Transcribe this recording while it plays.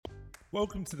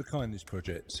Welcome to the Kindness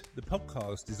Project, the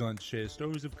podcast designed to share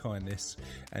stories of kindness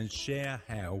and share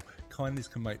how kindness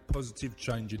can make positive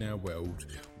change in our world,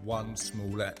 one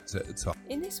small act at a time.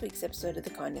 In this week's episode of the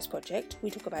Kindness Project, we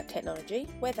talk about technology,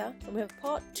 weather, and we have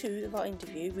part 2 of our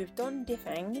interview with Don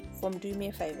Diffang from Do Me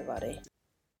a Favour Buddy.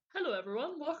 Hello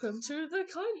everyone, welcome to the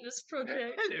Kindness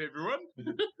Project. Hello everyone.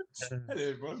 Hello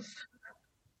everyone.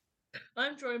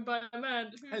 I'm joined by a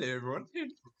man Hello everyone.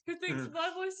 who thinks my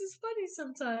voice is funny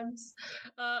sometimes.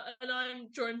 And I'm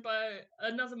joined by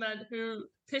another man who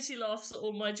pity laughs at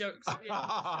all my jokes at the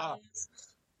end.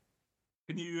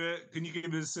 Can you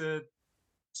give us a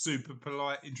super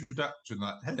polite introduction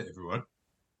like hello everyone?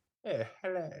 Yeah,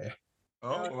 hello.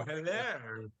 Oh,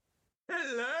 hello.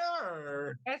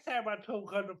 Hello. That's how I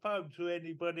talk on the phone to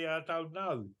anybody I don't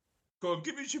know. Go on,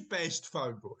 give us your best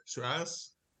phone voice, Raz.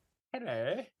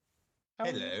 Hello.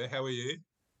 Hello, how are you?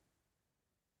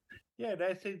 Yeah,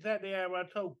 that's exactly how I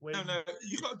talk. When... No,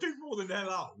 you got to do more than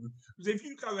hello. Because if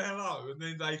you go hello and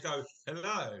then they go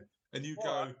hello and you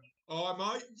go, oh,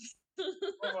 mate.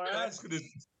 That's going to...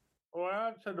 Or I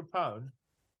answer the phone.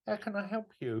 How can I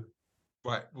help you?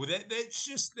 Right. Well, let's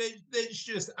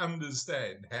just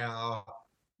understand how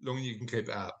long you can keep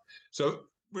it up. So,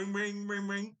 ring, ring, ring,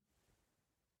 ring.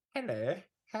 Hello.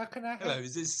 How can I help? Hello.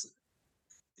 Is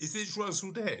this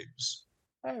Russell Debs?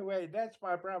 Hey, wait, that's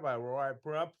my brother, right,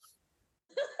 bruv?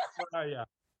 Oh, yeah.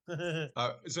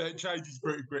 So it changes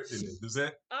pretty quickly, does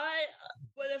it?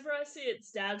 Whenever I see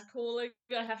it's Dad calling,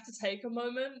 I have to take a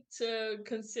moment to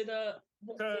consider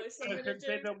what voice I'm going to do.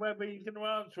 Consider whether you can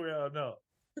answer it or not.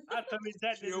 I thought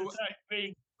exactly the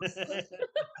same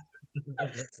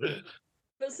thing.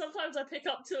 But sometimes I pick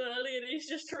up too early and he's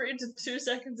just treated to 2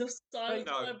 seconds of silence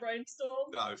while I brainstorm.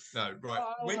 No,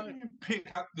 right. When you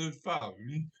pick up the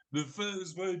phone, the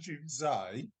first word you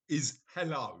say is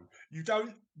hello. You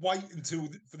don't wait until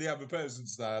for the other person to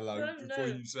say hello before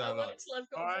you say hello.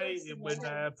 I hate it when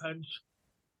that happens.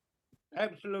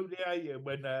 Absolutely hate it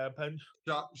when that happens.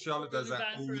 Charlotte does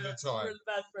that all the time. Really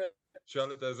bad for it.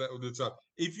 Charlotte does that all the time.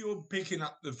 If you're picking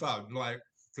up the phone, like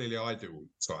clearly I do all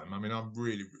the time. I mean, I'm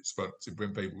really responsive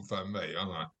when people phone me,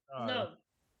 aren't I? No.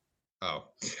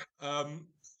 Oh.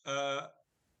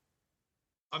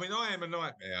 I mean, I am a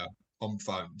nightmare on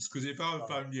phones because if I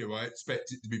phone you, I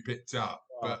expect it to be picked up,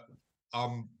 but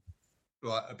I'm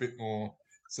like a bit more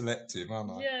selective,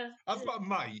 aren't I? Yeah. I've got a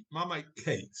mate, my mate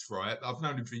Keith, right? I've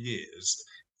known him for years.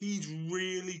 He's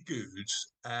really good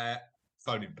at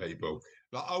phoning people.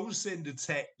 Like, I'll send a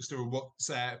text or a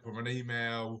WhatsApp or an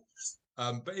email,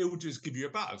 but he'll just give you a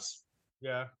buzz.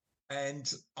 Yeah.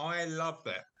 And I love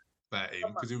that about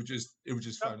him because he'll just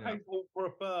phone Some people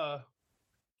prefer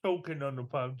talking on the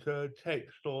phone to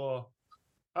text or...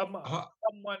 I'm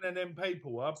one of them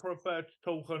people. I prefer to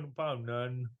talk on the phone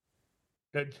than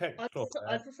text. I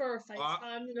prefer a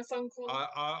FaceTime than a phone call.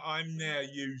 I'm now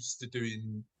used to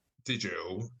doing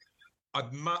digital.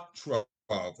 I'd much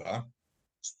rather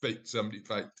speak to somebody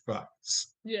face to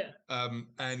face. Yeah.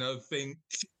 And I think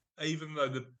even though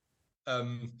the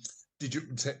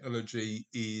digital technology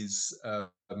is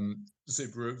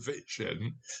super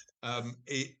efficient,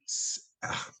 it's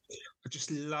I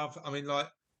just love. I mean, like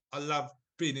I love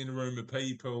being in a room of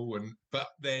people, but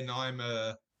then I'm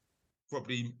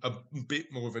probably a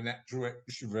bit more of a natural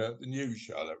extrovert than you,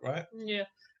 Charlotte, right? Yeah,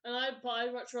 and I'd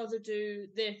much rather do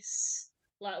this.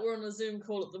 Like we're on a Zoom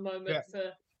call at the moment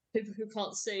for people who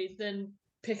can't see, than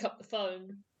pick up the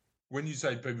phone. When you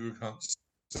say people who can't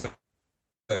see,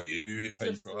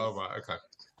 oh right, okay.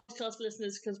 Podcast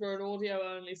listeners, because we're an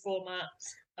audio-only format,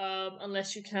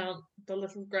 unless you count the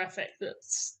little graphic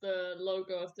that's the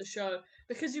logo of the show,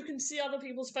 because you can see other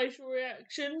people's facial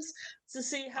reactions to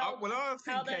see how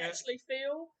they actually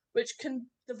feel,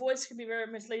 the voice can be very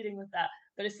misleading with that.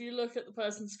 But if you look at the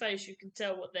person's face, you can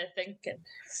tell what they're thinking.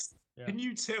 Yeah. Can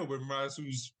you tell when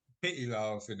Russell's pity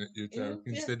laughing at your joke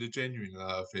instead of genuine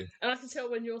laughing? And I can tell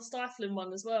when you're stifling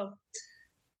one as well.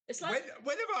 It's like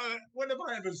when have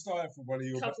I ever stifled one of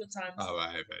your? A couple of times. Oh,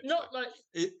 I have. Not like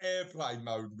airplane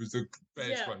mode was the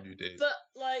best one you did. But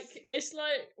like it's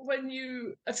like when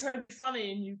you are trying to be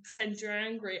funny and you pretend you're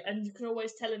angry, and you can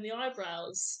always tell in the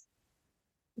eyebrows.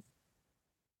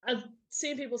 And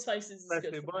seeing people's faces is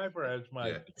good. Eyebrows,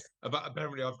 mate. Yeah. But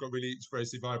apparently I've got really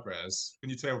expressive eyebrows. Can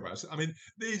you tell, Russ? I mean,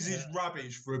 this is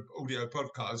rubbish for an audio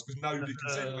podcast because nobody can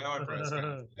see my eyebrows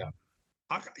now. Yeah.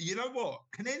 You know what?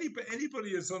 Can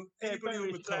anybody on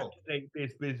the top?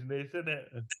 This business, isn't it?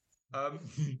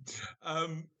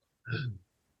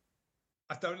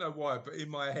 I don't know why, but in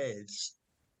my head,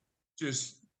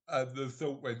 just the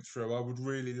thought went through. I would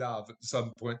really love at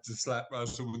some point to slap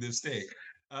Russell with a stick.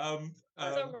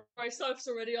 Don't worry, Soph's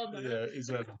already on there. Yeah,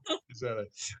 exactly.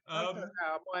 I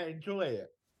might enjoy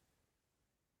it.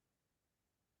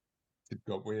 It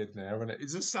got weird now, isn't it?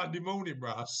 It's a Sunday morning,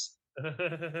 Russ.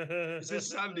 It's a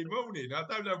Sunday morning. I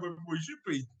don't know whether we should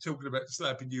be talking about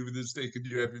slapping you with a stick and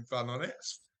you having fun on it.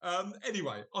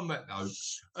 Anyway, on that note,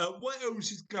 what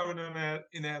else is going on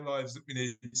in our lives that we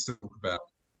need to talk about?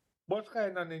 What's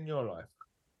going on in your life?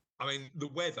 I mean, the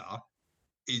weather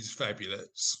is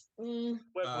fabulous.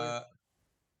 Weather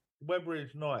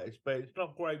is nice, but it's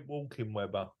not great walking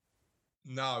weather.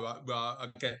 No, I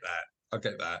get that.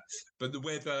 But the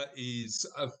weather is,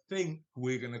 I think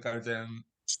we're going to go down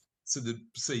to the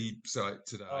seaside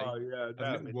today. Oh, yeah.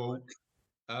 Have a little walk.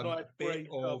 Nice A bit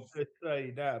of the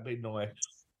sea, that'd be nice.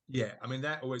 Yeah, I mean,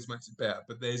 that always makes it better.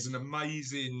 But there's an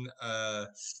amazing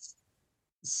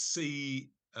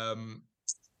sea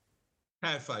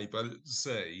cafe by the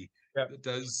sea that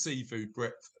does seafood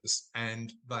breakfast,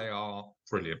 and they are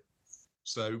brilliant.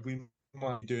 So we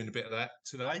might be doing a bit of that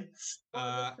today.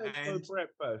 And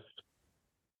breakfast.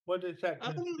 What does that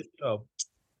consist of?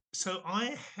 So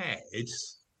I had,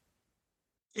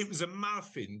 it was a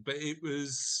muffin, but it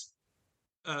was,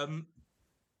 I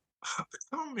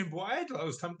can't remember what I had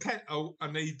last time. I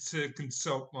need to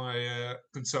consult the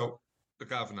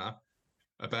governor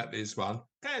about this one.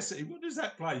 Cassie, what does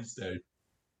that place do?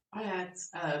 I had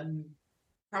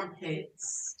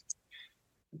crumpets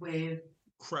with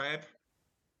crab.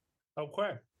 Oh,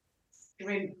 crab.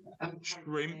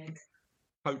 Shrimp.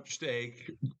 Poached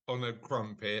egg on a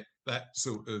crumpet. That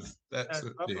sort of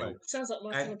deal. Sounds like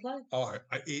my kind of place. Oh,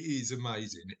 it is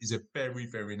amazing. It is a very,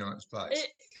 very nice place.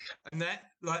 And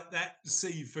that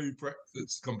seafood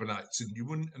breakfast combination, you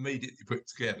wouldn't immediately put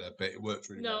together, but it works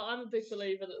really well. No, I'm a big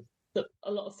believer that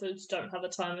a lot of foods don't have a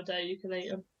time of day you can eat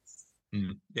them.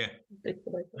 Yeah. Big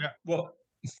believer.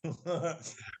 Yeah.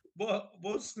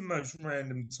 What's the most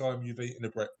random time you've eaten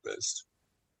a breakfast?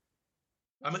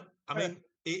 I mean,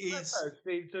 it is.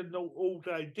 It's an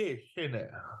all-day dish, isn't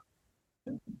it?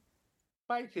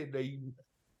 Basically,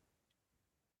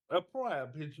 a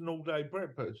fry-up is an all-day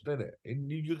breakfast, isn't it?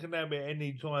 And you can have it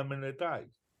any time in the day.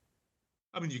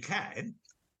 I mean, you can,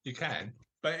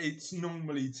 but it's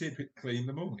typically in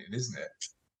the morning, isn't it?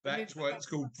 That's why it's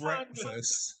called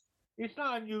breakfast. It's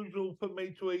not unusual for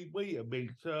me to eat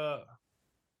Weetabix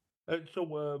at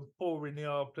sort of 4 in the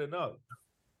afternoon.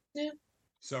 Yeah.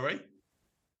 Sorry?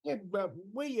 Yeah, but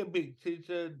Weetabix is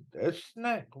a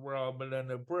snack rather than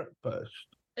a breakfast.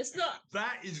 It's not.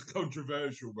 That is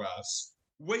controversial, Russ.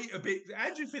 Weetabix.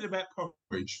 How do you feel about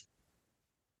porridge?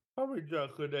 Porridge I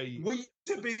could eat.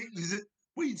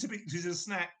 Weetabix is a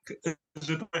snack as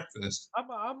a breakfast. I'm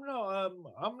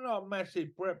not a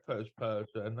massive breakfast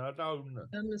person. I don't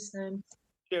understand.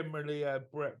 Generally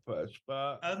have breakfast,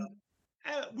 but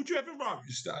would you have a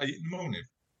roast at 8 in the morning?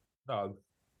 No.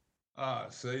 Ah,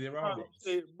 see, there are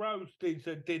roast is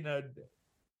a dinner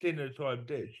time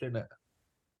dish, isn't it?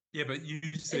 Yeah, but you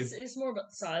said it's more about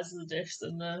the size of the dish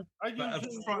than the. But a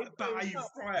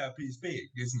fry-up is big,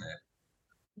 isn't it?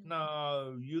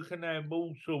 No, you can have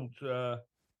all sorts,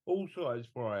 all size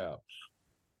fry-ups.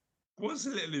 What's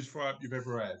the littlest fry-up you've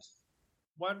ever had?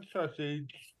 1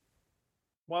 sausage,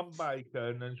 1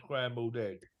 bacon, and scrambled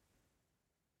egg.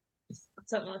 I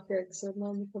don't like eggs, so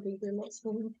mine would probably be a lot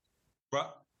smaller.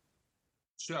 Right.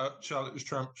 Charlotte was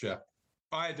trumped you.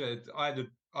 I had a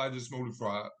smaller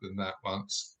fry-up than that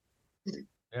once.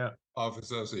 Yeah. Half a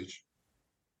sausage.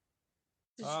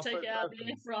 Did you take it out of the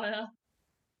air fryer?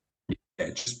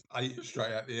 Yeah, just ate it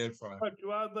straight out the air fryer. But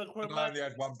I only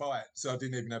had 1 bite, so I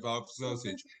didn't even have half a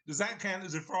sausage. Does that count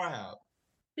as a fry-up?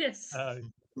 Yes.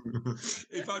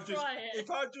 If I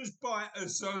just bite a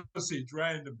sausage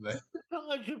randomly.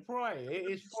 Not as you fry it,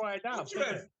 it's fried up.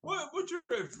 What would you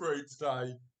have for it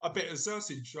today? A bit of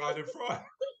sausage, I had a fry.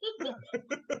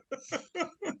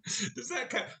 Does that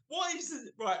count? What is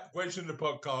the right question of the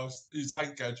podcast is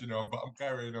ain't catching on, but I'm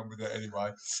carrying on with it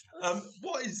anyway.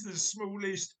 What is the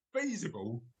smallest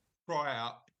feasible fry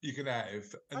up you can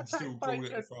have and still call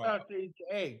it a fry up?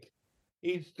 Egg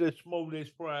is the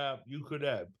smallest fry up you could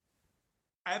have.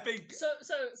 How big? So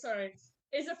sorry.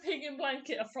 Is a pig in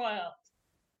blanket a fry up?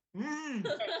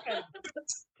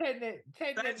 That's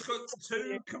got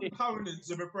 2 components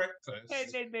of a breakfast.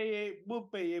 Technically, it would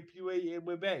be if you eat it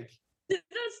with egg.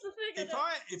 That's the thing.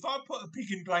 If I put a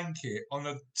pig in blanket on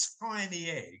a tiny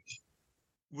egg,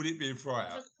 would it be a fry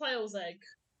up? Like a quail's egg.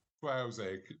 Quail's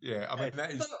egg, yeah. I mean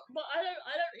that is. But I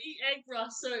don't eat egg,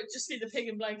 Russ, so it'd just be the pig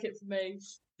in blanket for me.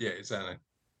 Yeah, exactly.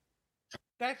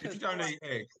 If you don't eat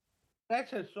egg.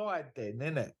 That's a side then,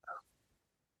 isn't it?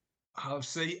 Oh,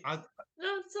 see, No,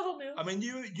 it's a whole meal. I mean,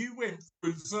 you went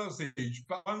through sausage,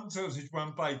 but one sausage,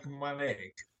 one bacon, one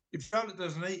egg. If Charlotte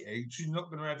doesn't eat eggs, she's not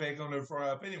going to have egg on her fry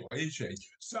up anyway, is she?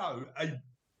 So,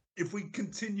 if we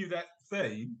continue that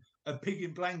theme, a pig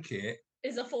in blanket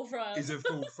Is a full fry. is a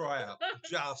full fry up.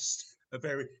 Just a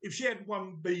very. If she had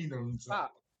one bean on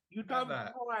top, You don't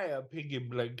fry a pig in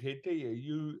blanket, do you?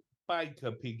 You bake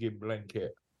a pig in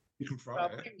blanket. you can fry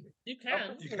it. You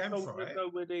can. You can fry it. Go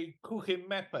with the cooking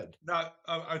method. No,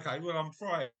 okay. Well, I'm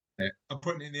frying it. I'm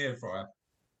putting it in the air fryer.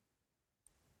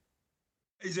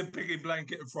 Is a pig in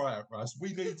blanket a fry up, Russ?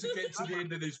 We need to get to the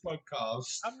end of this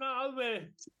podcast. I'm not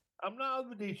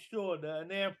overly sure that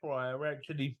an air fryer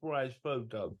actually fries food,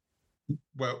 though.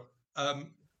 Well, Why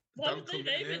don't did call they it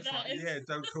name an air it that? fryer. Yeah,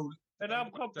 don't call it. And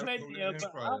I've got plenty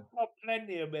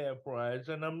of air fryers,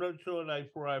 and I'm not sure they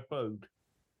fry food.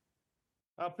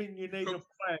 I think you need a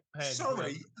frying pan.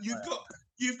 Sorry, you've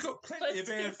got plenty of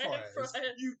air fryers.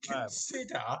 You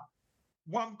consider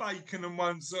one bacon and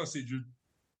one sausage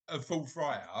a full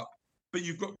fry up, but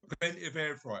you've got plenty of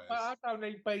air fryers. But I don't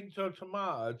eat beans or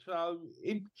tomatoes, so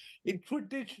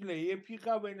traditionally, if you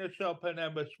go in a shop and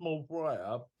have a small fry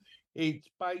up, it's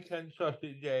bacon,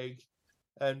 sausage, egg,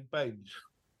 and beans.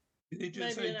 Did you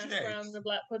just Maybe say an hash brown and a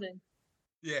black pudding.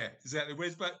 Yeah, exactly.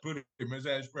 Where's black pudding? Where's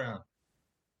ash brown?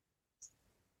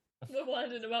 We're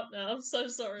winding them up now. I'm so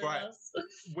sorry, Right. Russ.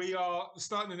 We are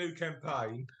starting a new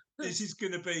campaign. This is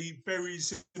going to be very I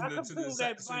similar can to the feel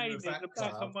that Satsuma vein in Fat the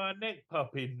back Club. of my neck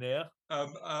popping there.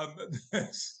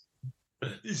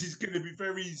 This is going to be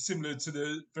very similar to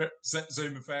the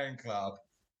Satsuma Fan Club.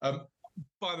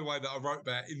 By the way, that I wrote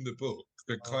about in the book,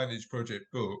 the Kindness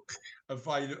Project book.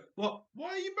 Available. What? Why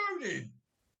are you moaning?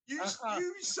 You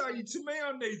say to me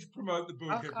I need to promote the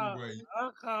book every week. I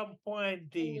can't find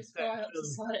the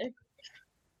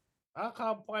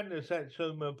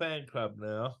Satsuma Fan Club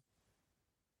now.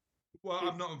 Well,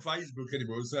 I'm not on Facebook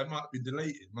anymore, so that might be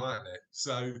deleted, mightn't it?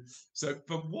 So,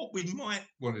 but what we might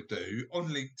want to do on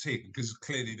LinkedIn, because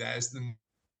clearly that's the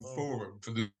forum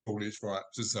for the Polish Right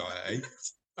Society,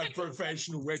 a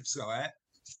professional website,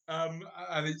 and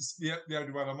it's the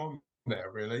only one I'm on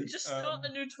there, really. Just start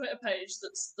a new Twitter page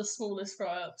that's the smallest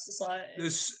fry-up society.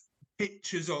 There's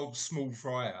pictures of small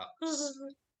fry-ups,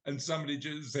 and somebody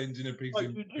just sends in a pig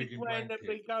in blanket. You just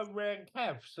randomly go round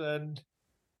cafes and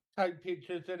take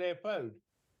pictures of their food.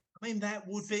 I mean, that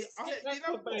would be.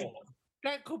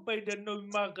 That could be the new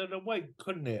mug of the week,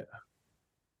 couldn't it?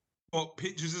 What,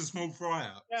 pictures of small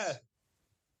fry-ups? Yeah.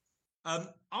 I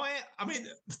mean,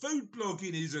 food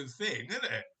blogging is a thing, isn't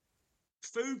it?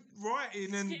 Food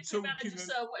writing and talking. What is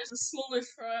the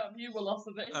smallest fry-up you will offer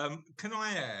me? Can I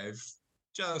have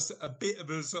just a bit of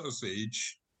a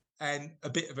sausage and a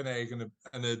bit of an egg and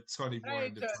a tiny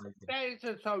blend of bacon? That is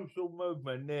a social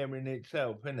movement there in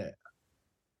itself, isn't it?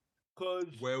 Hi,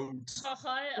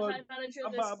 manager.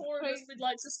 There's four of us. We'd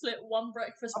like to split one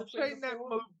breakfast between I've seen that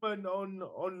movement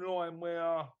online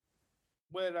where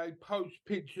they post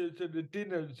pictures of the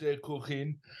dinners they're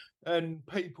cooking and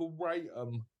people rate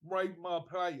them. Rate my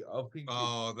plate, I think.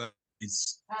 Oh, that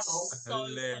is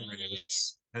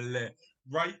hilarious. Hilarious.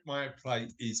 Rate my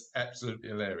plate is absolutely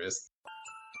hilarious.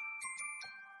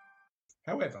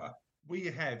 However, we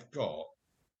have got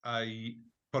a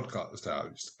podcast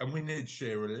host and we need to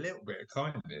share a little bit of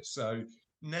kindness. So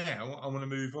now I want to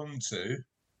move on to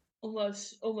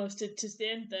almost it is the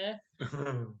end there.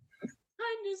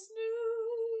 Kindness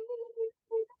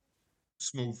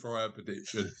small fry-up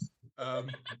addiction. No,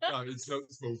 it's not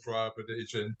small fry-up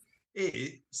addiction.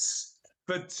 It's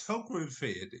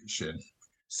photography addiction.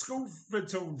 School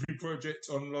photography project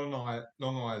on Long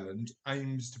Island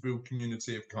aims to build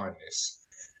community of kindness.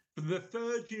 For the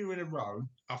third year in a row,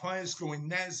 a higher school in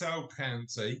Nassau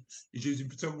County is using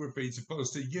photography to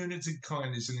foster unity,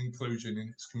 kindness and inclusion in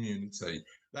its community.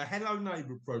 The Hello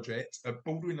Neighbour project at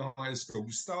Baldwin High School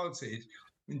started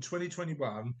in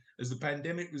 2021 as the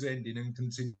pandemic was ending and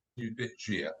continued this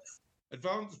year.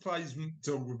 Advanced placement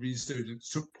photography students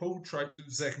took portraits of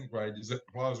the second graders at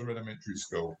Plaza Elementary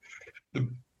School. The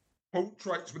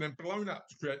portraits were then blown up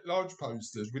to create large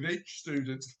posters with each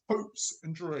student's hopes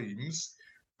and dreams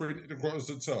printed across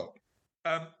the top.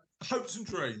 Hopes and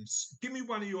dreams. Give me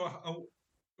one of your.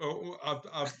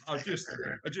 I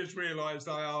just realised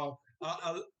I are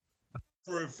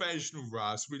professional,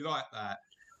 Russ. We like that.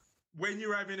 When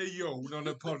you're having a yawn on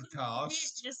a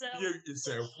podcast, mute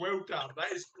yourself. Well done.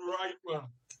 That is a great one.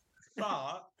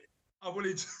 But I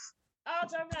wanted to. I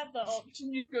don't have that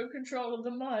option. You go control of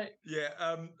the mic. Yeah.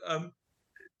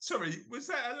 Sorry, was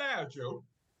that allowed, Joe?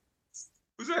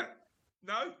 Was that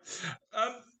no?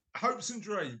 Hopes and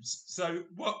dreams. So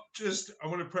what? I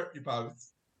want to prep you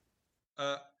both.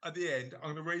 at the end,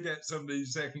 I'm going to read out some of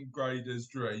these second graders'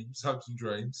 dreams, hopes and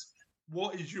dreams.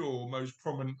 What is your most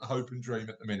prominent hope and dream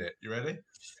at the minute? You ready?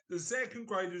 The second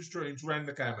graders' dreams ran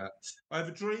the gamut. I have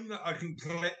a dream that I can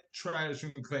collect trash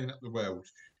and clean up the world.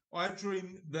 I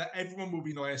dream that everyone will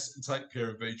be nice and take care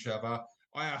of each other.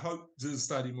 I hope to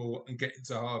study more and get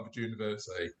into Harvard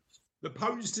University. The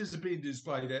posters are being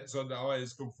displayed outside the high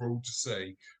school for all to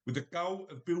see, with the goal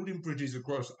of building bridges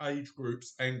across age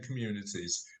groups and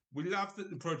communities. We love that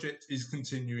the project is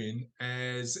continuing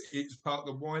as it's part of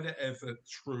the wider effort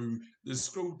through the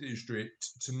school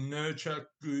district to nurture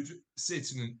good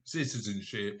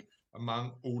citizenship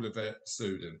among all of our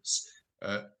students,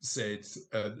 said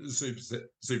the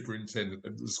superintendent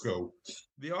of the school.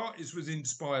 The artist was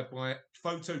inspired by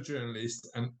photojournalist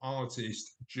and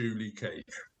artist Julie Keith.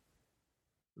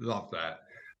 Love that.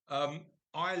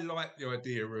 I like the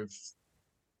idea of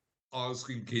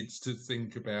asking kids to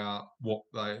think about what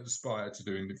they aspire to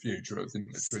do in the future. I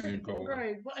think that's really important.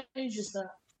 Grade. What age is that?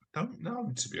 I don't know,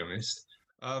 to be honest.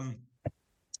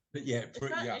 But yeah,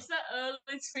 pretty young. Is that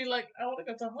early to be like, I want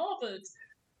to go to Harvard?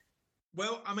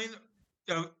 Well, I mean,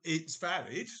 it's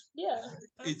valid. Yeah,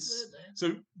 it's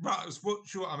so. Russ,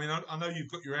 what's your? I mean, I know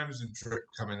you've got your Amazon trip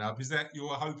coming up. Is that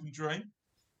your hope and dream?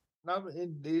 No,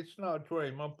 it's not a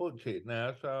dream. I booked it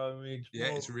now, so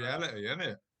it's a reality, isn't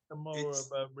it? More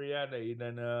of a reality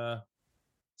than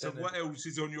So what else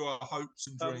is on your hopes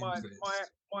and dreams list?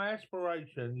 My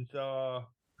aspirations are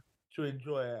to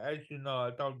enjoy it. As you know,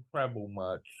 I don't travel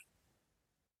much,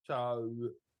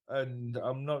 and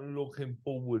I'm not looking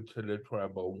forward to the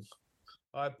travel.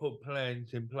 I put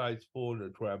plans in place for the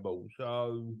travel.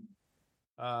 So,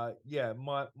 my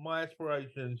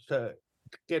aspirations to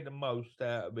get the most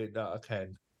out of it that I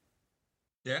can.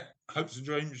 Yeah, hopes and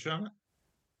dreams, Charlotte?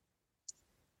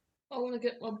 I want to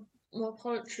get my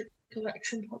poetry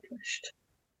collection published.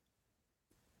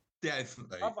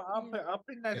 Definitely. I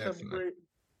think that's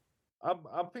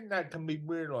I think that can be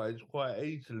realised quite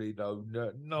easily, though.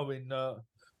 Knowing that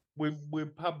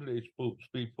we've published books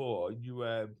before, you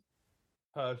have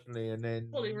personally, and then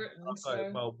fully written. I got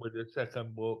involved with the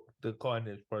second book, The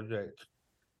Kindness Project,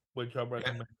 which I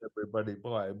recommend everybody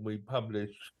buy, and we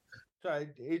published. So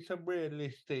it's a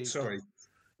realistic. Sorry,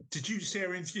 did you see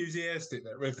how enthusiastic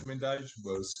that recommendation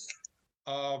was?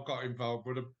 I got involved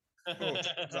with a book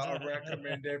that I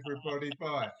recommend everybody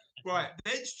buy. Right,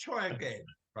 let's try again,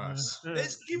 Russ.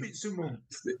 Let's give it some more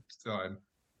this time.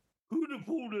 Who'd have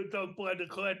thought that done by the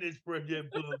Kindness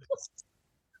Project book?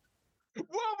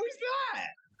 What was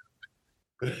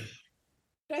that?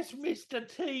 That's Mr.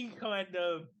 T, kind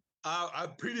of. I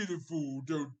pity the fool,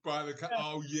 don't buy the.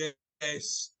 Oh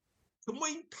yes. Can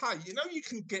we pay? You know, you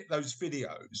can get those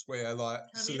videos where like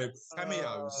celeb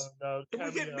cameos. Can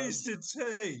we get Mr.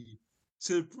 T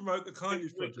to promote the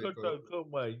Kindness Project?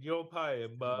 Couldn't we? You're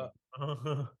paying, but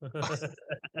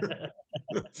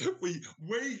we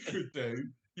could do.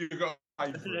 You got to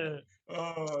pay for it.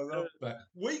 Oh, I love that.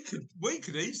 We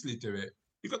could easily do it.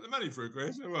 You got the money for it,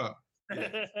 Chris? Or what?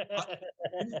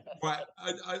 Right.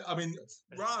 I mean,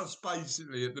 Raz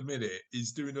basically at the minute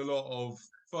is doing a lot of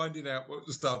finding out what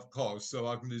the stuff costs, so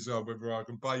I can decide whether I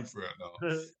can pay for it or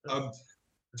not.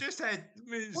 Just had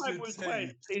Mr.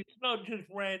 T. It's not just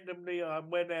randomly I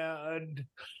went out and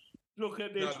look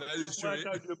at this. No, that is true. Why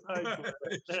don't you pay for it?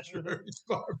 It's true. It's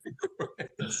my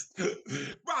request.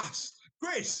 Russ,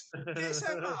 Chris, guess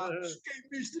how much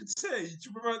get Mr. T to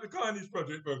promote the Kindness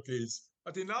Project book is?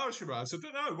 I didn't ask you, Russ. I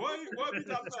don't know. Why have you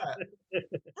done that?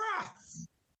 Russ!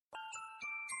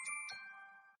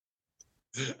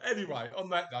 Anyway, on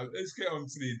that note, let's get on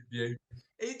to the interview.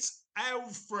 It's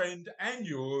our friend and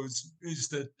yours,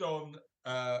 Mr. Don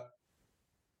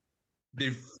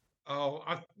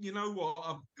you know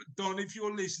what, Don, if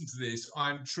you're listening to this,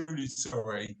 I'm truly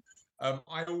sorry.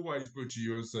 I always butcher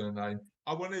your surname.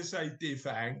 I want to say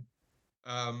Diffang,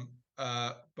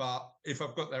 but if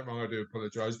I've got that wrong, I do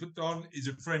apologise. But Don is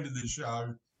a friend of the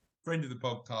show, friend of the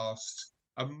podcast,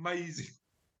 amazing.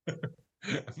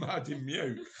 I didn't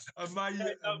mute.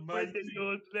 Amazing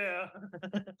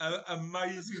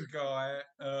guy,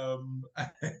 and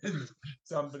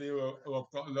somebody who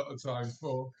I've got a lot of time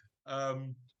for.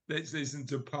 Let's listen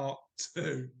to part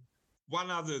 2. One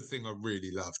other thing I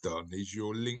really loved on is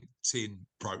your LinkedIn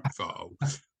profile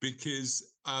because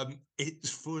it's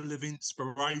full of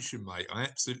inspiration, mate. I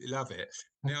absolutely love it.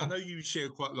 Now, I know you share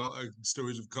quite a lot of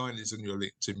stories of kindness on your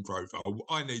LinkedIn profile.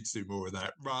 I need to do more of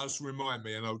that. Russ, remind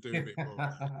me and I'll do a bit more.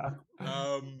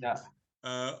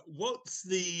 What's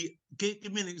the...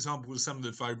 Give me an example of some of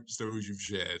the favourite stories you've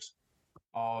shared.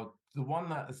 The one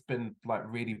that has been, like,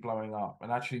 really blowing up,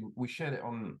 and actually we shared it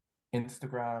on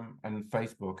Instagram and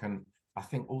Facebook, and I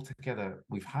think altogether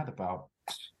we've had about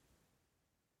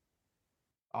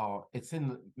it's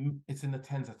in the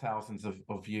tens of thousands of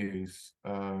views,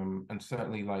 and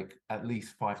certainly like at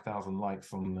least 5,000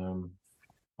 likes on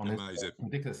his Amazing.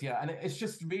 ridiculous. Yeah, and it's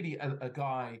just really a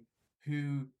guy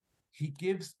who he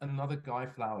gives another guy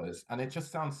flowers, and it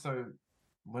just sounds so.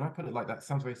 When I put it like that, it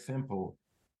sounds very simple.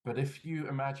 But if you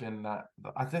imagine that,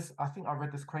 I think I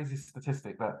read this crazy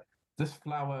statistic that this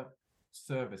flower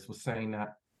service was saying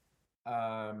that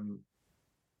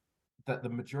that the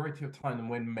majority of time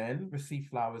when men receive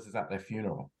flowers is at their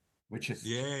funeral, which is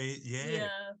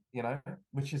Yeah.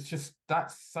 which is just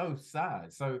that's so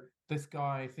sad. So this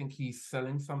guy, I think he's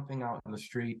selling something out in the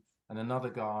street, and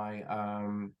another guy,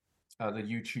 the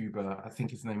YouTuber, I think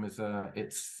his name is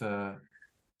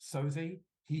Sozi.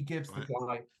 He gives the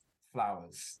guy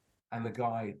flowers, and the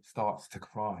guy starts to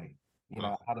cry,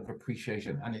 out of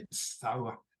appreciation, and it's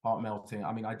so heart melting.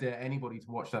 I mean, I dare anybody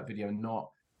to watch that video and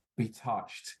not be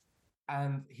touched.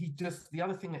 And the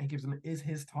other thing that he gives them is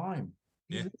his time.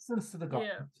 He listens to the guy,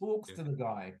 talks to the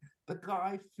guy. The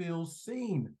guy feels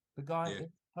seen. The guy is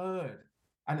heard.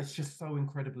 And it's just so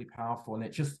incredibly powerful. And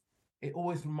it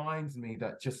always reminds me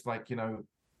that just like,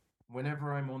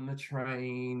 whenever I'm on the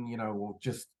train, or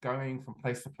just going from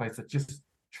place to place, I just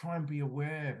try and be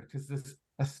aware because there's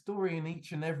a story in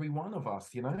each and every one of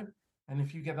us, And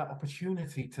if you get that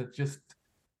opportunity to just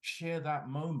share that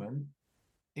moment,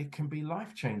 it can be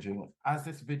life-changing, as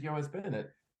this video has been.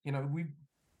 I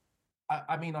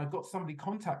got somebody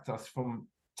contact us from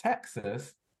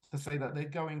Texas to say that they're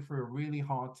going through a really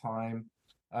hard time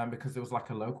because there was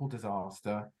like a local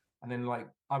disaster. And then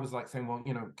I was saying, well,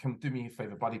 can do me a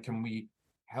favor, buddy, can we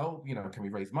help? Can we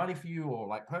raise money for you?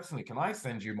 Or personally, can I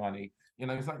send you money?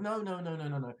 He's like, no.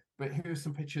 But here's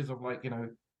some pictures of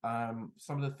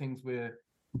some of the things we're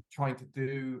trying to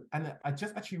do. And I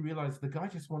just actually realized the guy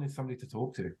just wanted somebody to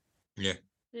talk to. Yeah.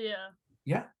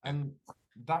 And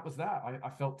that was that. I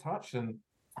felt touched, and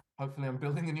hopefully I'm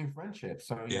building a new friendship.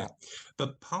 So yeah.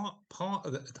 But part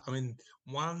of that, I mean,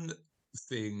 one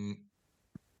thing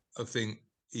I think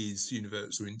is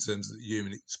universal in terms of the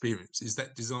human experience is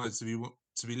that desire to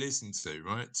be listened to,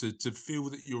 right? To feel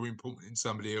that you're important in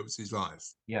somebody else's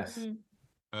life. Yes.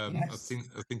 Yes. I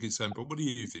think it's so important. What do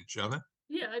you think, Charlotte?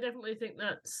 Yeah, I definitely think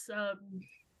that's I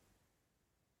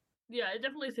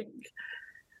definitely think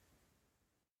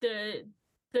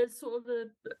there's sort of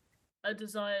a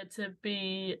desire to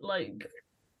be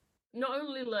not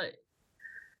only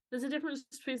there's a difference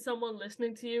between someone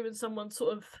listening to you and someone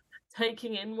sort of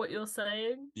taking in what you're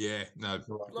saying. Yeah, no,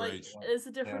 great. There's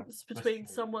a difference between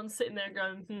someone sitting there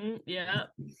going, yeah,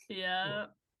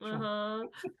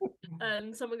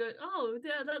 and someone going, oh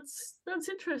yeah, that's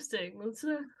interesting.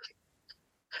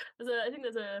 I think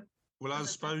there's a. Well, I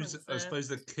suppose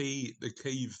the key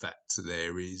factor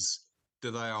there is, do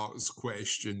they ask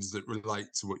questions that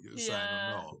relate to what you're saying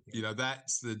or not?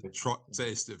 That's the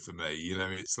tester for me.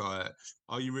 It's like,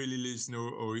 are you really listening,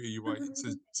 or are you waiting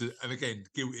to? And again,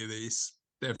 guilty of this,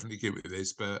 definitely guilty of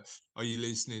this. But are you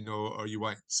listening, or are you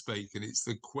waiting to speak? And it's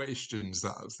the questions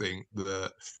that I think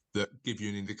that give you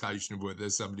an indication of whether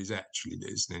somebody's actually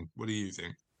listening. What do you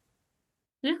think?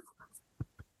 Yeah.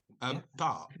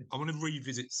 But I want to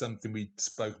revisit something we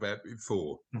spoke about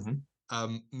before.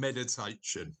 Mm-hmm.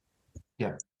 Meditation.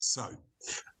 Yeah. So,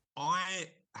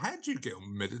 how'd you get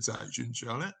on meditation,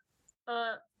 Charlotte?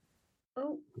 Oh,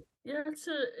 yeah,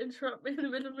 to interrupt me in the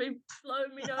middle of me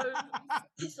blowing my nose.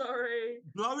 Sorry.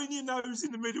 Blowing your nose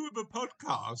in the middle of a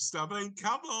podcast? I mean,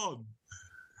 come on.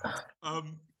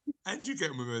 How'd you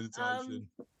get on with meditation?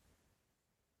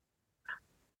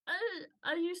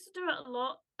 I used to do it a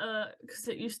lot because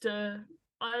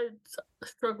I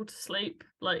struggled to sleep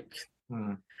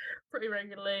pretty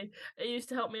regularly. It used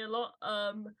to help me a lot,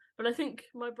 but I think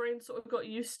my brain sort of got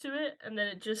used to it, and then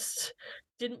it just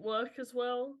didn't work as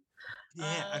well.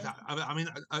 Yeah, I mean,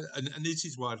 and this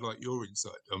is why I'd like your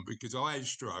insight on, because I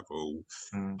struggle.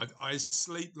 I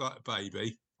sleep like a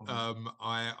baby.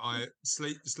 I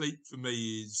sleep for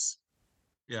me is,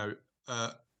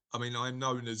 I mean, I'm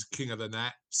known as king of the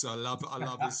naps. I love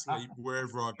to sleep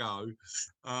wherever I go.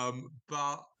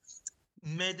 But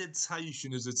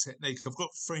meditation as a technique, I've got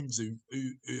friends who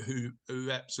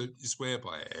absolutely swear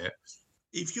by it.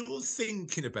 If you're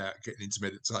thinking about getting into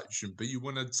meditation, but you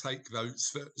want to take those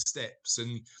first steps,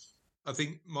 and I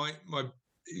think my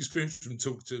experience from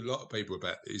talking to a lot of people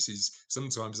about this is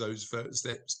sometimes those first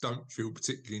steps don't feel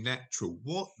particularly natural.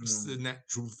 What's the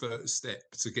natural first step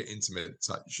to get into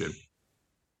meditation?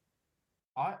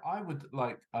 I would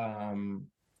I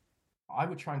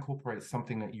would try and incorporate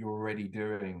something that you're already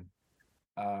doing.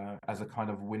 as a kind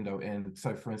of window in.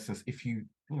 So, for instance, if you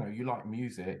like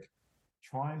music,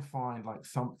 try and find like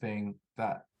something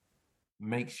that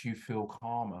makes you feel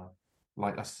calmer,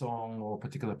 like a song or a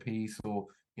particular piece, or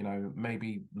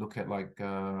maybe look at like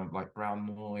brown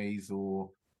noise, or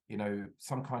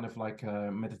some kind of like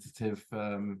meditative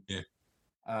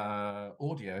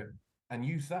audio, and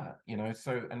use that,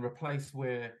 so, and replace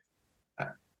where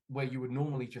you would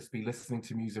normally just be listening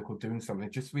to music or doing something.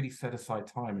 Just really set aside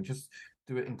time and just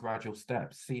do it in gradual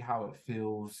steps. See how it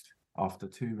feels after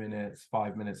 2 minutes,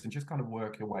 5 minutes, and just kind of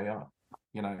work your way up.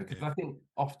 Because I think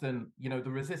often, the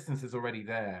resistance is already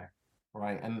there,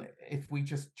 right? And if we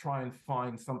just try and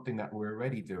find something that we're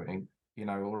already doing,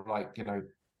 or like,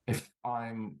 if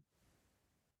I'm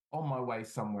on my way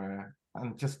somewhere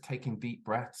and just taking deep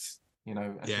breaths,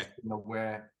 and just being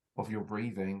aware of your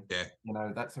breathing,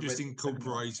 that's just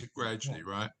incorporate it gradually,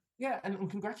 right? Yeah, and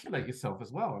congratulate yourself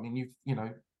as well. I mean,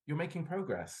 you're making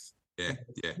progress. Yeah.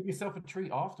 Give yourself a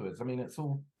treat afterwards. I mean, it's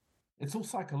all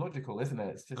psychological, isn't it?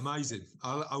 It's just amazing.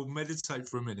 I'll meditate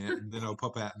for a minute and then I'll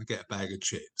pop out and get a bag of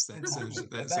chips. That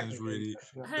sounds really.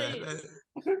 Hey,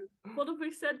 what have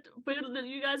we said?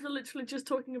 You guys were literally just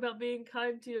talking about being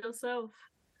kind to yourself.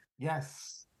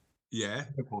 Yes. Yeah.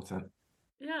 Important.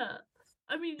 Yeah.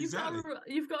 I mean, you've got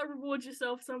to reward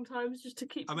yourself sometimes just to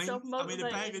keep yourself motivated. I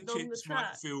mean, a bag of chips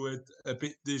might feel a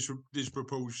bit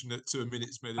disproportionate to a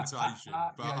minute's meditation,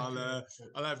 but I'll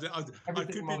have to. I could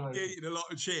be eating a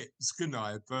lot of chips, couldn't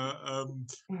I? But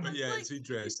yeah, it's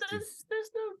interesting.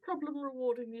 There's no problem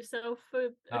rewarding yourself for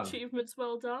achievements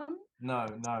well done. No.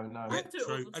 I do it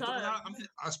all the time.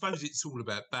 I suppose it's all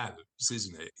about balance,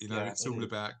 isn't it? It's all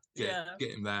about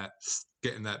getting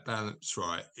that balance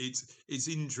right. It's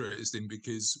interesting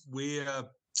because we're,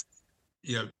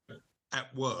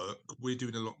 at work, we're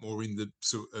doing a lot more in the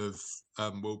sort of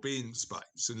well-being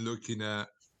space and looking at,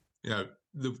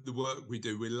 the work we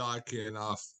do. We're lucky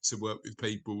enough to work with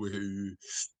people who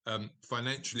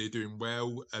financially are doing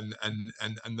well, and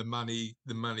the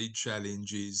money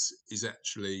challenge is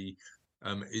actually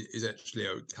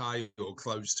okay or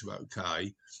close to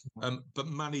okay, but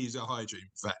money is a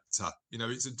hygiene factor.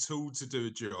 It's a tool to do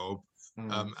a job,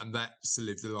 and that's to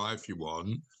live the life you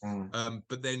want.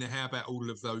 But then how about all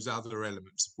of those other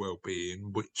elements of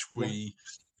well-being which we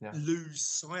lose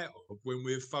sight of when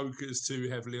we're focused too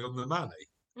heavily on the money?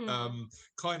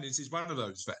 Kindness is one of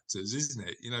those factors, isn't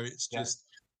it? It's just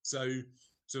so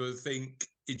I think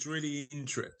it's really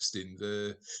interesting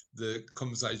the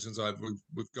conversations I have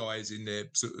with guys in their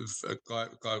sort of guy,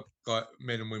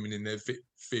 men and women in their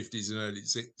 50s and early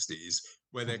 60s,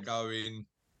 where they're going,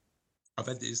 I've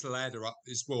had this ladder up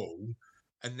this wall,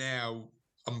 and now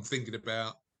I'm thinking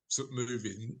about sort of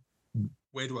moving.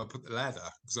 Where do I put the ladder?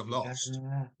 Because I'm lost.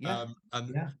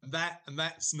 And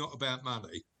that's not about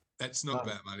money. That's not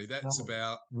about money. That's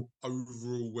about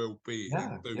overall well-being,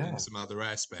 including some other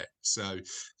aspects. So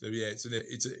yeah, it's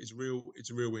a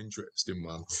real interesting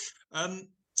one.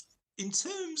 In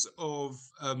terms of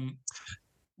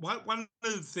one of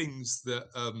the things that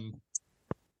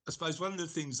I suppose one of the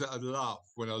things that I love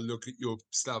when I look at your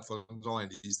stuff online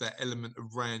is that element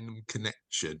of random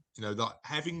connection. Like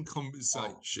having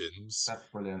conversations. That's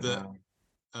brilliant.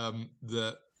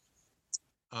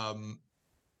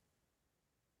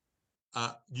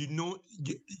 You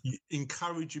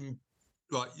encouraging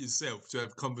like yourself to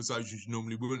have conversations you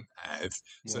normally wouldn't have,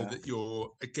 so that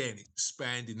you're again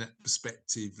expanding that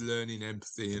perspective, learning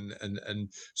empathy, and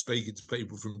speaking to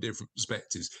people from different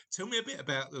perspectives. Tell me a bit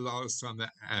about the last time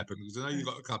that happened, because I know you've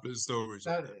got a couple of stories.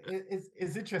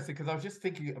 It's interesting because I was just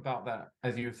thinking about that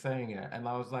as you were saying it, and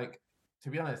I was like, to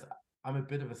be honest, I'm a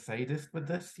bit of a sadist with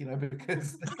this,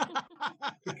 because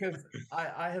because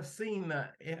I have seen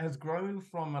that it has grown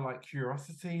from a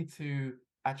curiosity to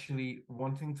actually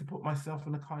wanting to put myself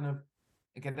in a kind of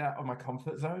get out of my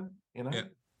comfort zone,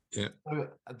 Yeah. So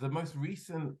the most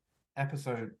recent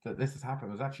episode that this has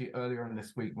happened was actually earlier in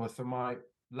this week. So my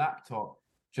laptop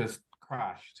just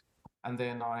crashed, and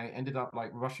then I ended up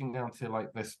rushing down to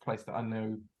this place that I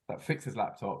know that fixes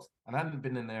laptops, and I hadn't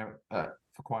been in there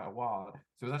for quite a while.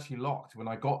 So it was actually locked when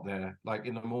I got there,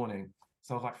 in the morning.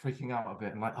 So I was freaking out a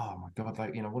bit and oh my God,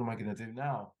 what am I going to do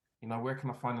now? Where can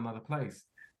I find another place?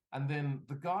 And then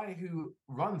the guy who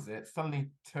runs it suddenly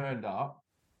turned up.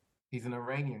 He's an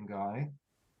Iranian guy,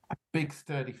 a big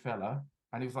sturdy fella.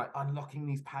 And he was unlocking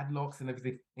these padlocks and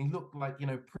everything. And he looked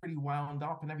pretty wound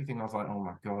up and everything. I was like, oh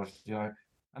my gosh, And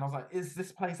I was like, is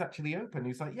this place actually open? He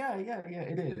was like, yeah,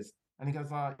 it is. And he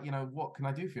goes, what can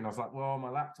I do for you? And I was like, well,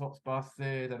 my laptop's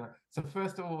busted. And so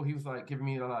first of all, he was giving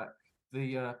me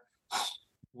the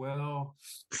well,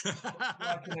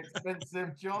 like an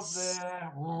expensive job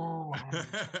there. Whoa.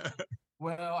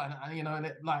 Well, and you know, and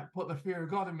it like put the fear of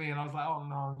God in me, and I was like, oh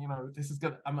no, you know, this is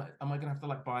good. Am I gonna have to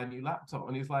like buy a new laptop?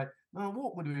 And he's like, no,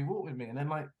 walk with me. And then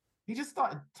like he just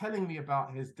started telling me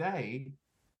about his day,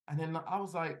 and then I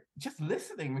was like just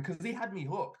listening because he had me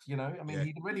hooked. You know, I mean,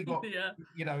 he'd already got,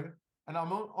 you know, and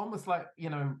I'm almost like, you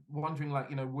know, wondering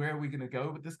like, you know, where are we gonna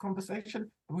go with this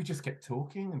conversation? And we just kept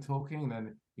talking, and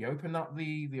then he opened up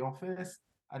the office,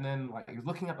 and then like he was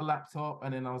looking at the laptop,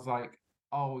 and then I was like,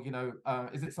 oh, you know,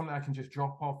 is it something I can just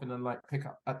drop off and then like pick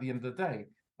up at the end of the day?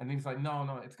 And he was like,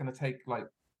 no, it's going to take like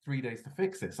 3 days to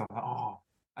fix it. So I'm like, oh.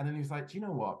 And then he was like, do you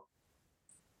know what?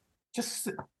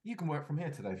 You can work from here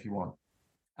today if you want.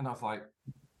 And I was like,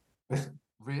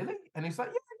 really? And he's like,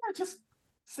 yeah, just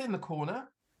sit in the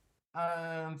corner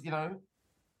and, you know,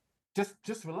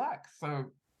 just relax.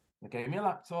 So they gave me a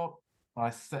laptop. I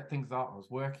set things up. I was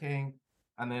working.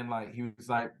 And then like, he was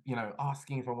like, you know,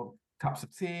 asking if I want cups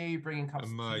of tea, bringing cups of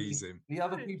tea. Amazing. The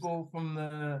other people from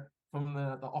the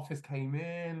office came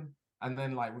in, and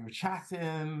then like we were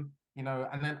chatting, you know,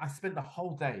 and then I spent the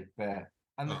whole day there.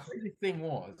 And the crazy thing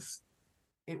was,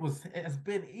 it has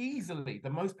been easily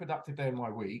the most productive day of my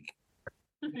week.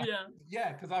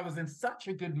 Yeah, because I was in such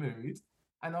a good mood,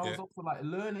 and I was also like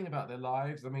learning about their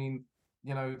lives. I mean,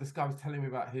 you know, this guy was telling me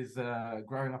about his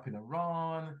growing up in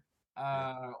Iran,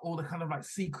 all the kind of like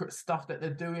secret stuff that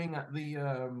they're doing at the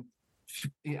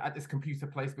at this computer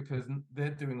place, because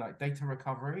they're doing like data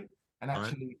recovery, and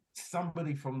actually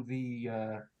somebody from the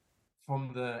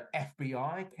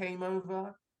FBI came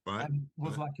over and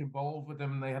was like involved with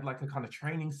them, and they had like a kind of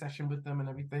training session with them and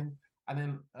everything. And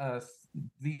then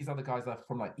these other guys are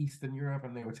from like Eastern Europe,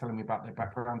 and they were telling me about their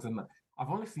backgrounds, and I've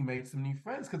honestly made some new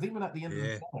friends, because even at the end of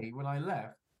the day when I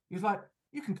left, he was like,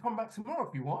 you can come back tomorrow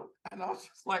if you want. And I was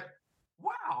just like,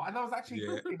 wow. And I was actually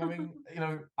thinking, I mean, you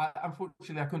know,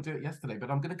 unfortunately I couldn't do it yesterday, but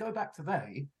I'm going to go back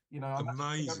today. You know,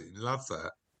 amazing. Love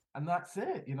that. And that's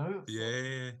it, you know.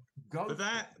 Go. But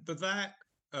that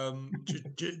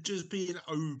just being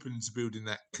open to building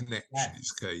that connection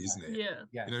is key, isn't it?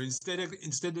 Yeah. You know,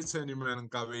 instead of turning around and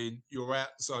going, you're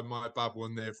outside my bubble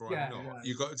and therefore I'm not.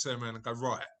 You've got to turn around and go,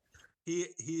 right,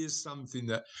 here's something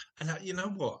that, and you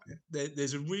know what?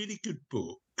 There's a really good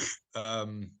book.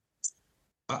 And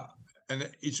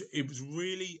it was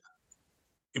really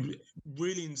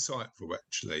insightful,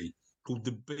 actually, called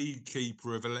The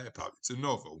Beekeeper of Aleppo. It's a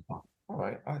novel. All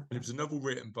right. And it was a novel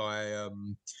written by a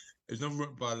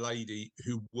lady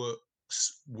who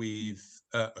works with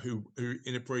who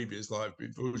in a previous life,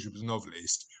 before she was a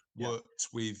novelist, worked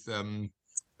with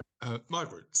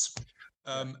migrants,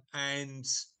 and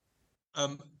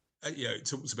it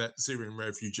talks about Syrian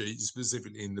refugees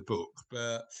specifically in the book,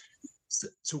 but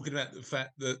talking about the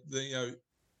fact that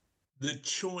the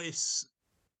choice,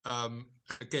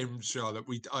 again, Charlotte,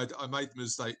 I made the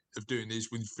mistake of doing this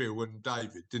with Phil and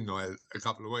David, didn't I, a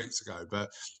couple of weeks ago? But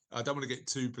I don't want to get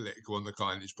too political on the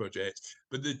Kindness Project.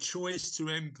 But the choice to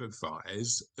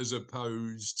empathise as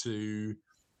opposed to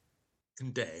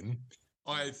condemn,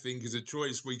 I think, is a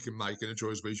choice we can make, and a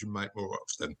choice we should make more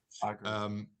often. I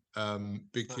agree.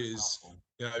 Because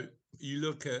you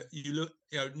look,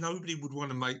 nobody would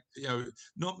want to make,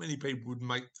 not many people would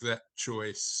make that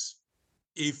choice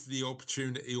if the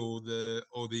opportunity or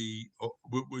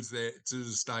was there to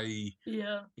stay,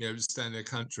 stay in their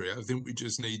country. I think we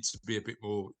just need to be a bit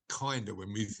more kinder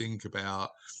when we think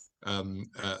about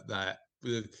that.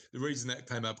 The reason that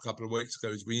came up a couple of weeks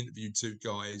ago is we interviewed two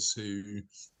guys who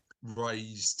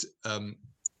raised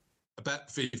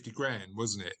about 50 grand,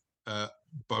 wasn't it?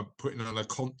 By putting on a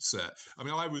concert. I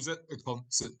mean, I was at the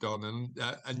concert, Don,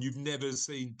 and you've never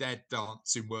seen Dad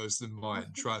dancing worse than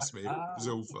mine. Trust me, it was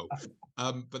awful.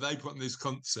 But they put on this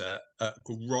concert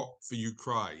called Rock for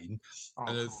Ukraine,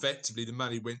 and effectively the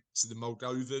money went to the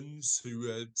Moldovans who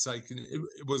were taking it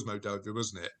was Moldova,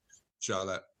 wasn't it,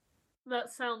 Charlotte?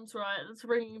 That sounds right. It's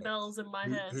ringing bells in my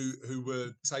head. Who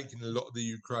were taking a lot of the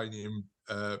Ukrainian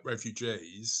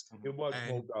refugees. It was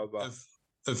Moldova.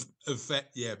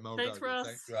 Moldova.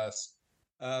 Thanks for us.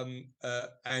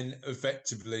 And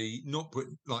effectively not put,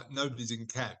 like, nobody's in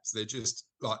camps. They're just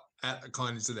like at the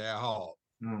kindness of their heart,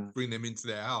 bring them into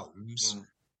their homes.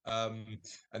 And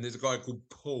there's a guy called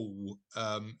Paul,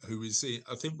 who is, I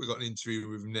think we've got an interview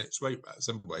with him next week about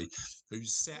some way, who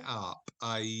set up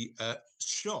a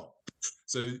shop.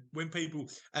 So when people,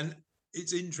 and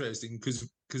it's interesting because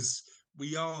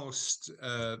we asked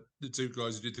the two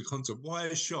guys who did the concert, why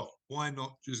a shop? Why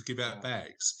not just give out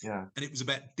bags? Yeah. And it was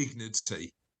about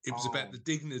dignity. It was about the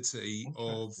dignity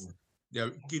of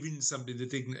giving somebody the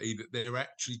dignity that they're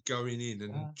actually going in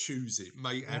and choosing,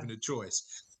 having a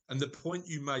choice. And the point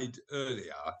you made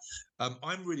earlier,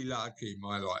 I'm really lucky in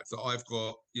my life that I've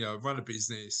got, run a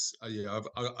business.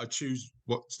 I choose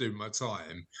what to do with my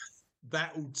time.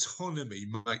 That autonomy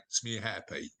makes me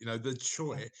happy. The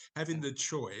choice, having the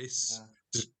choice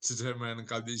to turn around and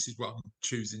go, this is what I'm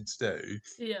choosing to do.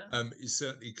 Is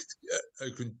certainly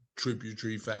a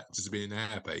contributory factor to being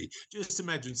happy. Just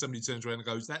imagine somebody turns around and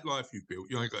goes, that life you've built,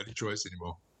 you ain't got any choice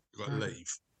anymore. You've got to leave.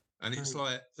 And it's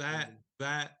like that.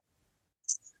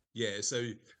 Yeah, so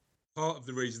part of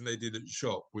the reason they did it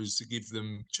shop was to give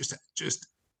them just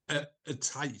a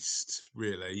taste,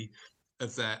 really,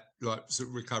 of that sort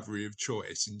of recovery of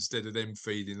choice, instead of them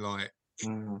feeling like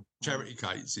charity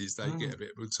cases. They get a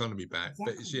bit of autonomy back.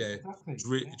 But it's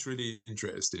it's really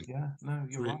interesting. Yeah, no,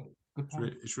 you're right. Good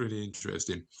point. It's really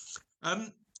interesting.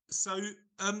 So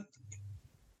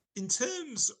in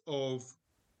terms of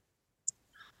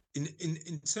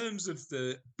in terms of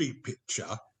the big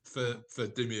picture for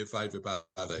Do Me a Favour,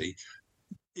 Buddy,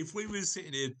 if we were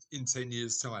sitting here in 10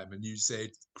 years' time and you said,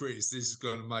 Chris, this has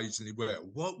gone amazingly well,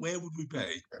 where would we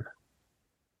be?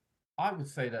 I would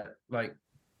say that,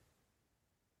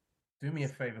 Do Me a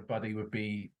Favour, Buddy would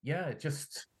be,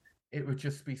 it would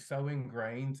just be so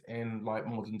ingrained in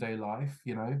modern day life,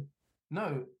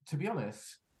 No, to be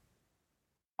honest,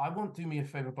 I want Do Me a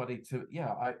Favour, Buddy to,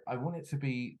 I want it to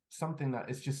be something that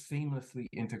is just seamlessly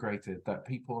integrated, that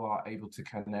people are able to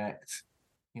connect,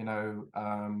 in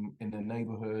their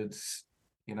neighborhoods,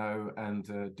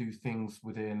 and do things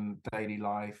within daily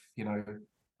life,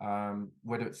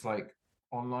 whether it's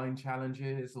online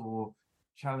challenges or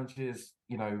challenges,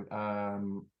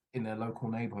 in their local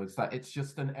neighborhoods, that it's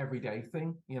just an everyday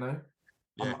thing,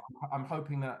 I'm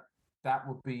hoping that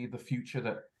will be the future,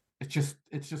 that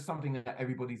it's just something that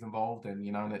everybody's involved in,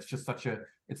 and it's just such a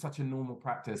normal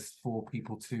practice for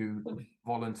people to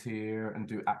volunteer and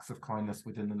do acts of kindness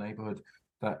within the neighborhood,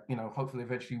 that, hopefully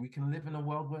eventually we can live in a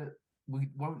world where we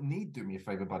won't need Do Me a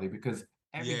Favour, Buddy, because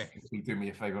everything we Do Me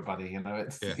a Favour, Buddy,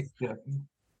 it's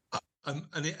and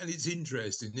it's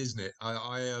interesting, isn't it?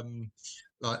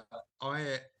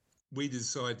 We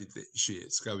decided this year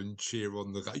to go and cheer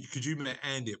on because you met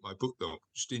Andy at my book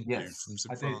launch, didn't you, from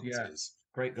St. Francis?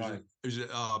 Great guy. It was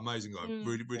amazing guy,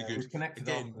 really good. We connected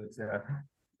afterwards,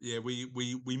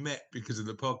 we met because of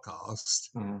the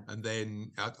podcast, and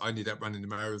then I ended up running the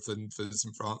marathon for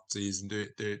St. Francis and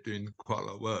doing quite a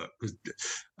lot of work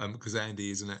because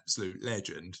Andy is an absolute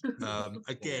legend.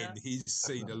 He's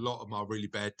seen a lot of my really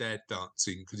bad dad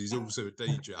dancing because he's also a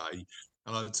DJ.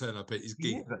 And I turn up at his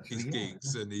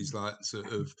gigs, and he's so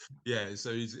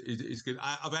he's good.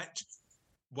 I've actually,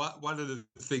 one of the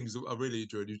things that I really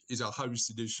enjoyed is I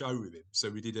hosted a show with him. So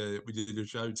we did a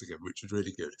show together, which was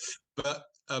really good. But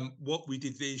what we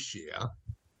did this year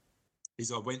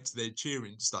is I went to their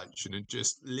cheering station and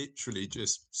just literally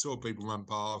just saw people run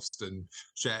past and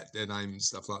shout their name and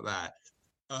stuff like that.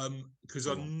 Because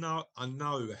I know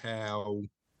how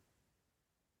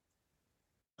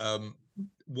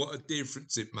what a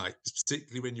difference it makes,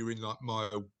 particularly when you're in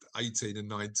mile 18 and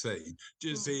 19.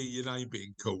 Just hear your name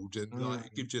being called, and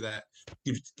it gives you that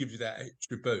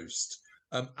extra boost.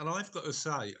 And I've got to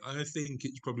say, I think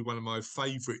it's probably one of my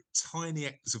favourite tiny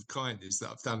acts of kindness that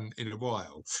I've done in a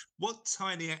while. What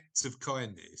tiny acts of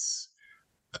kindness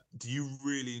do you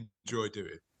really enjoy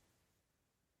doing?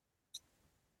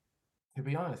 To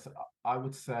be honest, I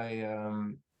would say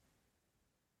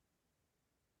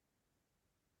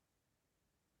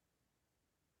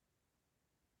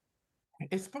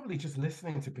it's probably just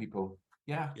listening to people.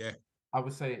 Yeah. I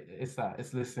would say it's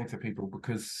listening to people,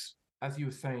 because as you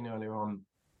were saying earlier on,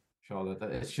 Charlotte,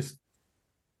 that it's just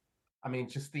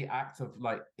the act of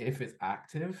if it's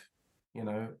active,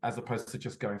 as opposed to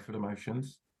just going through the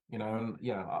motions, and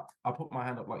I'll put my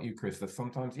hand up like you, Chris, that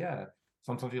sometimes you're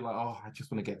like, oh, I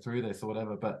just want to get through this or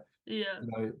whatever, but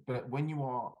but when you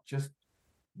are just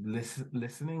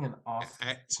listening and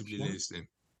actively listening,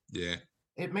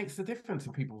 it makes a difference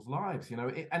in people's lives,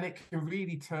 and it can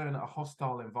really turn a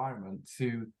hostile environment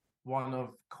to one of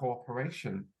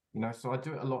cooperation, So I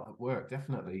do it a lot at work,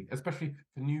 definitely, especially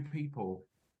for new people,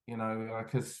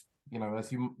 because,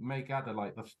 as you may gather,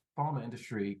 the pharma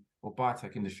industry or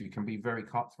biotech industry can be very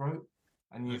cutthroat,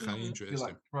 and you're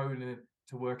thrown in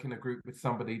to work in a group with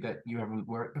somebody that you haven't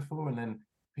worked before, and then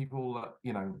people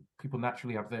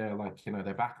naturally have their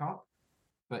their backup.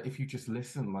 But if you just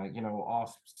listen,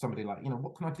 ask somebody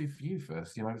what can I do for you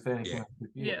first? Is there anything I can do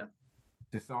for you?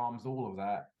 Disarms all of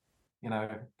that.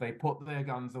 They put their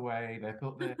guns away, they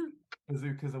put their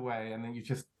bazookas away, and then you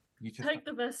just You just Take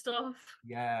the vest off.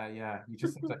 yeah. You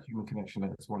just have that human connection,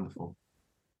 and it's wonderful.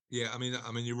 Yeah, I mean,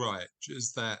 you're right.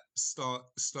 Just that start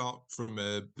from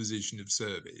a position of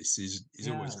service is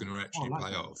always going to Oh, I actually like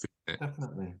pay that. off. Isn't it?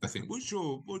 Definitely. I think. What's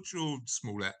your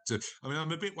small actor? I mean,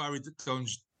 I'm a bit worried that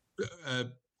Don's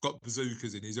got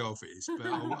bazookas in his office, but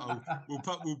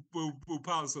we'll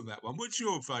pass on that one. What's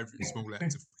your favourite small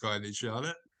act of kindness,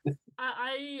 Charlotte? Hmm,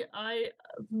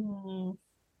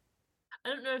 I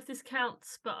don't know if this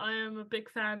counts, but I am a big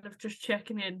fan of just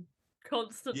checking in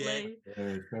constantly.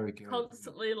 Very good.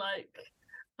 Constantly, like,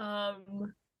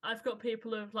 I've got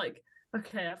people who've like,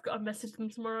 okay, I've got to message them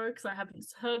tomorrow because I haven't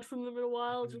heard from them in a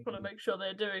while. Just want to make sure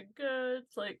they're doing good.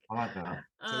 Like, I like that.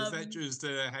 So is that just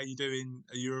how you doing?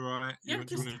 Are you all right? Yeah,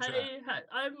 just hey,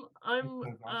 I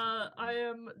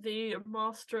am the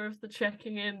master of the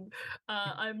checking in.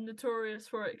 I'm notorious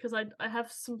for it because I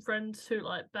have some friends who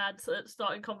like bad at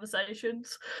starting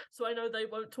conversations, so I know they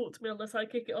won't talk to me unless I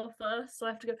kick it off first. So I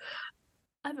have to go.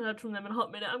 I haven't heard from them in a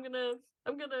hot minute. I'm gonna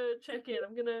check in.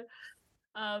 I'm gonna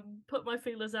put my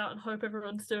feelers out and hope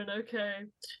everyone's doing okay.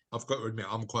 I've got to admit,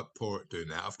 I'm quite poor at doing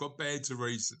that. I've got better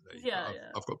recently. Yeah,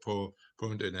 I've got poor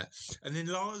at doing that. And then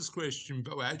last question,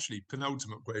 but actually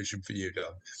penultimate question for you,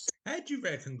 Don. How do you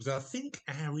reckon? Because I think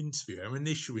our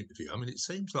initial interview, I mean, it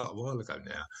seems like a while ago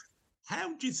now.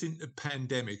 How do you think the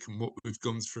pandemic and what we've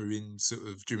gone through in sort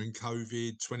of during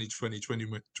COVID 2020,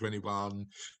 2021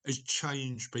 has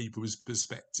changed people's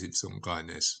perspectives on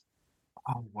kindness?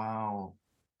 Oh wow.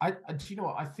 Do you know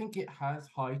what? I think it has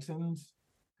heightened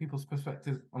people's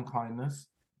perspective on kindness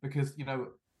because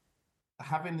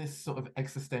having this sort of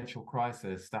existential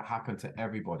crisis that happened to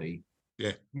everybody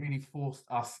really forced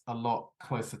us a lot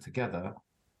closer together.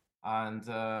 And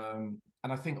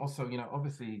I think also,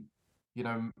 obviously,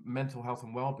 mental health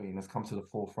and well-being has come to the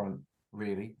forefront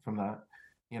really from that,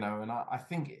 and I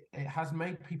think it has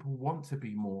made people want to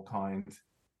be more kind.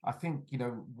 I think,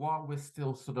 while we're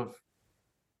still sort of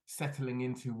settling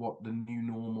into what the new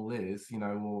normal is,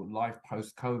 or life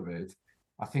post-COVID,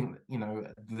 I think,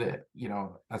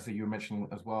 as you were mentioning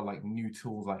as well, like new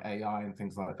tools like AI and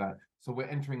things like that. So we're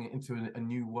entering into a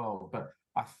new world. But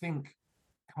I think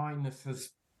kindness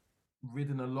has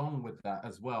ridden along with that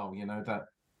as well, that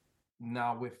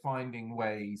now we're finding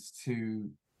ways to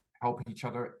help each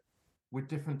other with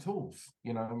different tools.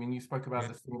 I mean, you spoke about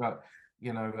this thing about,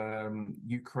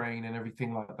 Ukraine and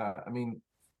everything like that. I mean,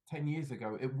 10 years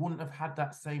ago, it wouldn't have had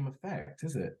that same effect,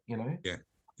 is it?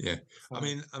 Yeah. So,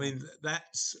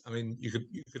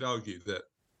 you could argue that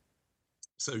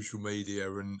social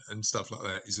media and stuff like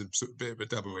that is a sort of bit of a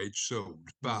double-edged sword,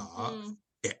 but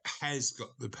it has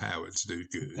got the power to do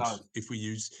good if we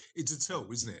use it's a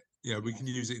tool, isn't it? We can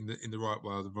use it in the right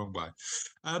way or the wrong way.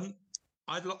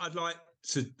 I'd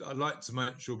like to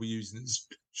make sure we're using this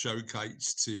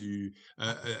showcase to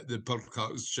the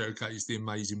podcast showcase the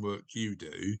amazing work you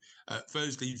do.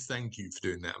 Firstly, thank you for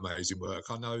doing that amazing work.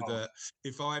 I know that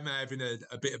if I'm having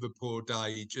a bit of a poor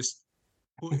day, just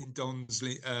putting Don's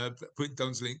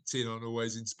LinkedIn on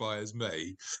always inspires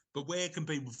me. But where can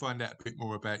people find out a bit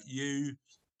more about you?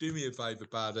 Do me a favour,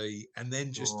 buddy, and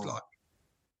then just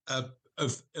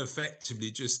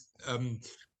effectively just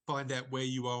find out where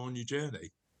you are on your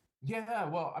journey. Yeah,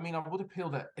 well, I mean, I would appeal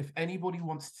that if anybody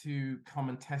wants to come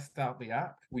and test out the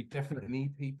app, we definitely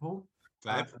need people.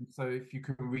 So if you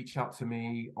can reach out to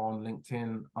me on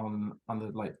LinkedIn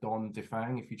under like Don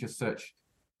Diffang, if you just search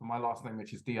for my last name,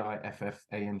 which is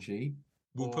Diffang.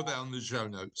 We'll put that on the show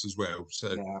notes as well.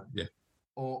 So yeah.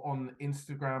 Or on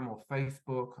Instagram or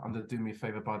Facebook under Do Me a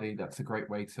Favour Buddy. That's a great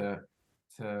way to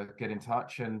get in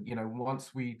touch. And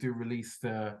once we do release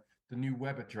the new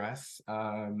web address,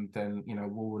 then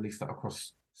we'll release that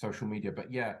across social media.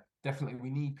 But yeah, definitely we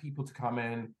need people to come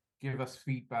in, give us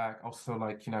feedback. Also,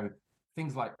 like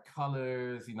things like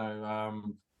colors,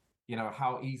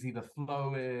 how easy the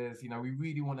flow is. We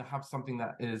really want to have something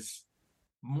that is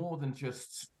more than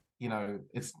just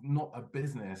it's not a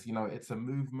business. It's a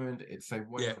movement. It's a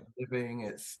way of living.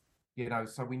 It's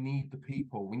so we need the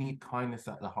people. We need kindness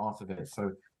at the heart of it.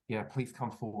 So yeah, please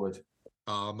come forward.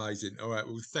 Oh, amazing. All right.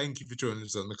 Well, thank you for joining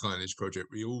us on the Kindness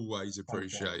Project. We always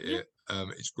appreciate it.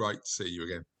 It's great to see you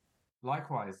again.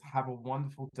 Likewise. Have a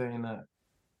wonderful day and a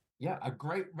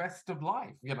great rest of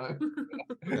life,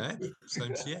 Yeah,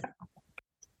 same to you.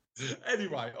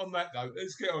 Anyway, on that note,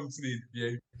 let's get on to the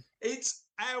interview. It's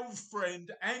our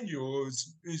friend and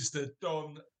yours, Mr.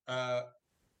 Don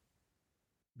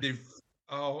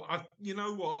you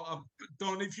know what,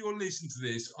 Don, if you're listening to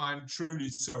this, I'm truly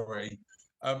sorry.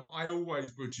 I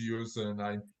always butcher your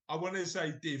surname. I want to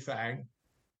say Diffang,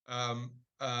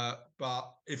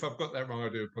 But if I've got that wrong, I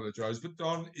do apologise. But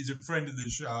Don is a friend of the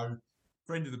show,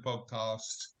 friend of the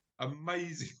podcast,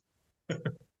 amazing.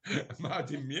 I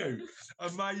didn't mute.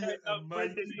 Amazing,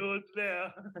 amazing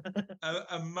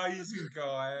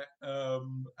guy,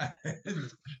 and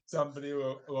somebody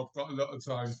who I've got a lot of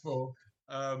time for.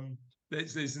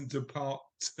 Let's listen to part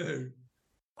 2.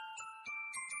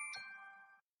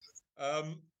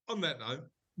 On that note,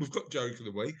 we've got joke of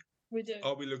the week. We do.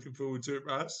 Are we looking forward to it,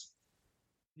 Russ?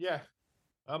 Yeah,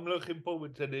 I'm looking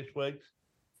forward to this week.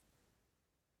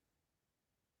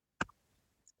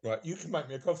 Right, you can make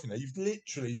me a coffee now. You've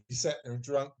literally sat there and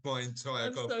drunk my entire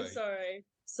I'm coffee. so sorry.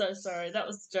 So sorry. That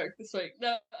was the joke this week.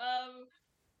 No,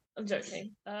 I'm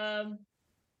joking. Right,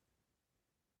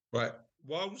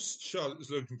 whilst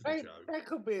Charlotte's looking for the joke. That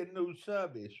could be a new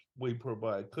service we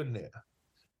provide, couldn't it?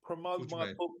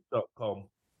 PromoteMyBooks.com.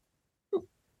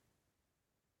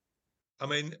 I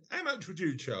mean, how much would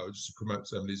you charge to promote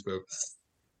somebody's book?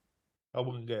 I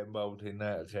wouldn't get involved in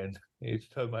that again. It's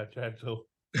too much hassle.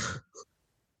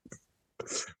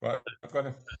 Right, I'm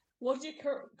gonna. What do you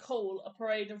call a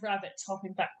parade of rabbits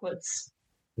hopping backwards?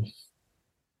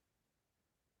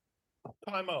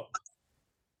 Time up.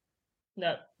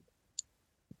 No.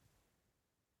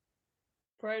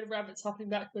 Parade of rabbits hopping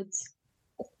backwards.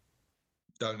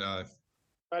 Don't know.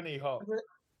 Bunny hop.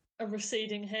 A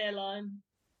receding hairline.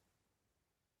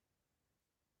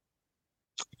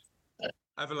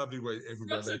 Have a lovely week,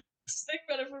 everybody. Think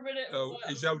about it for a minute. Oh,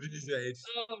 he's holding his head.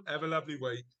 Oh, Have a lovely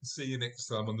week. See you next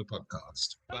time on the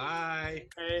podcast. Bye.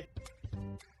 Hey.